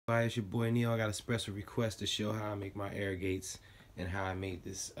Hi, it's your boy Neil. I got a special request to show how I make my air gates and how I made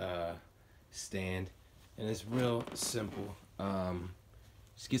this stand. And it's real simple.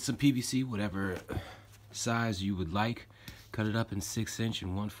 Just get some PVC, whatever size you would like. Cut it up in 6-inch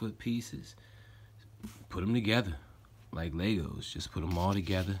and 1-foot pieces. Put them together like Legos. Just put them all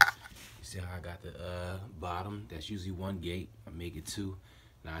together. You see how I got the bottom? That's usually one gate. I make it two.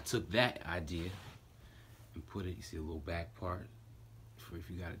 Now I took that idea and put it, you see a little back part for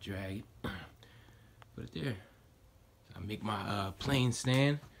if you gotta drag it. Put it there. So I make my plane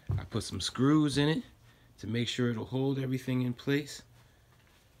stand. I put some screws in it to make sure it'll hold everything in place.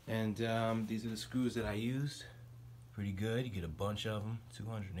 And these are the screws that I used. Pretty good. You get a bunch of them.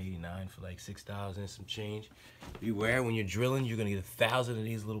 $289 for like $6 and some change. Beware when you're drilling, you're gonna get 1,000 of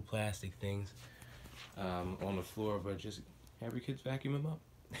these little plastic things on the floor, but just have your kids vacuum them up.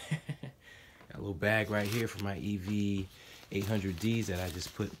 Got a little bag right here for my EV 800Ds that I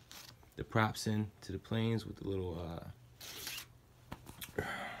just put the props in to the planes with the little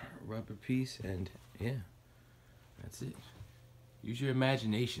rubber piece, and yeah, that's it. Use your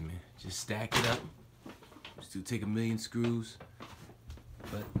imagination, man. Just stack it up. Just take 1,000,000 screws,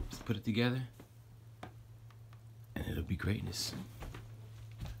 but just put it together, and it'll be greatness.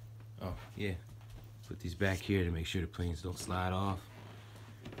 Oh yeah, put these back here to make sure the planes don't slide off.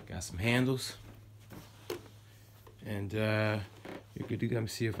 Got some handles, and you're good to go. Let me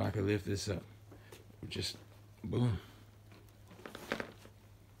see if I can lift this up. Just boom,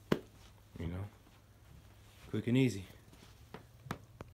 you know, quick and easy.